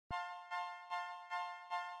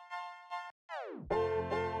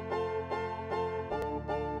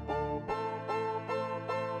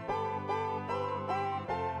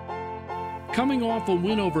Coming off a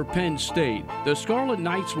win over Penn State, the Scarlet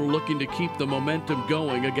Knights were looking to keep the momentum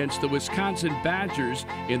going against the Wisconsin Badgers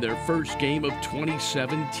in their first game of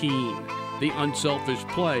 2017. The unselfish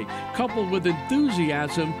play, coupled with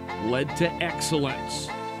enthusiasm, led to excellence.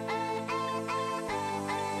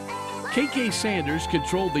 KK Sanders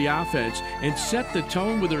controlled the offense and set the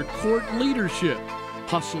tone with her court leadership.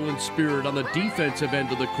 Hustle and spirit on the defensive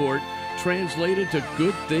end of the court translated to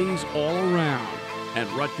good things all around. And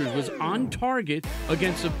Rutgers was on target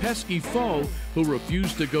against a pesky foe who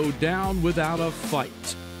refused to go down without a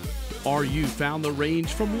fight. RU found the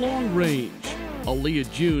range from long range. Aaliyah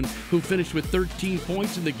June, who finished with 13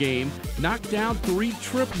 points in the game, knocked down 3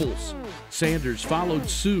 triples. Sanders followed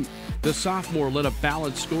suit. The sophomore led a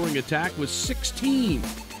balanced scoring attack with 16.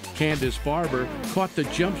 Candace Barber caught the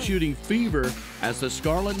jump shooting fever as the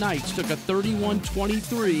Scarlet Knights took a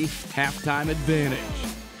 31-23 halftime advantage.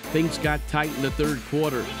 Things got tight in the third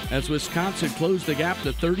quarter as Wisconsin closed the gap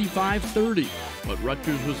to 35-30, but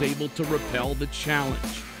Rutgers was able to repel the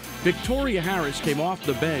challenge. Victoria Harris came off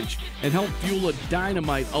the bench and helped fuel a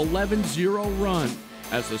dynamite 11-0 run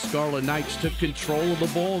as the Scarlet Knights took control of the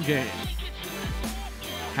ball game.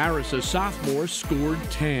 Harris, a sophomore, scored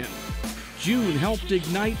 10. June helped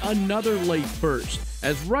ignite another late burst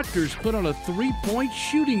as Rutgers put on a 3-point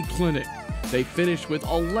shooting clinic. They finished with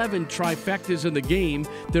 11 trifectas in the game,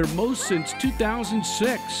 their most since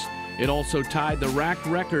 2006. It also tied the rack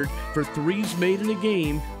record for threes made in a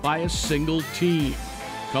game by a single team.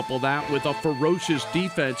 Couple that with a ferocious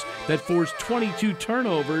defense that forced 22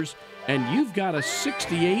 turnovers, and you've got a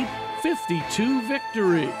 68-52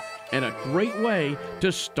 victory, and a great way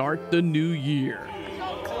to start the new year.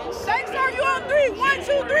 Thanks, are you on 3? 1, 2,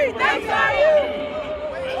 3. Thanks, are you?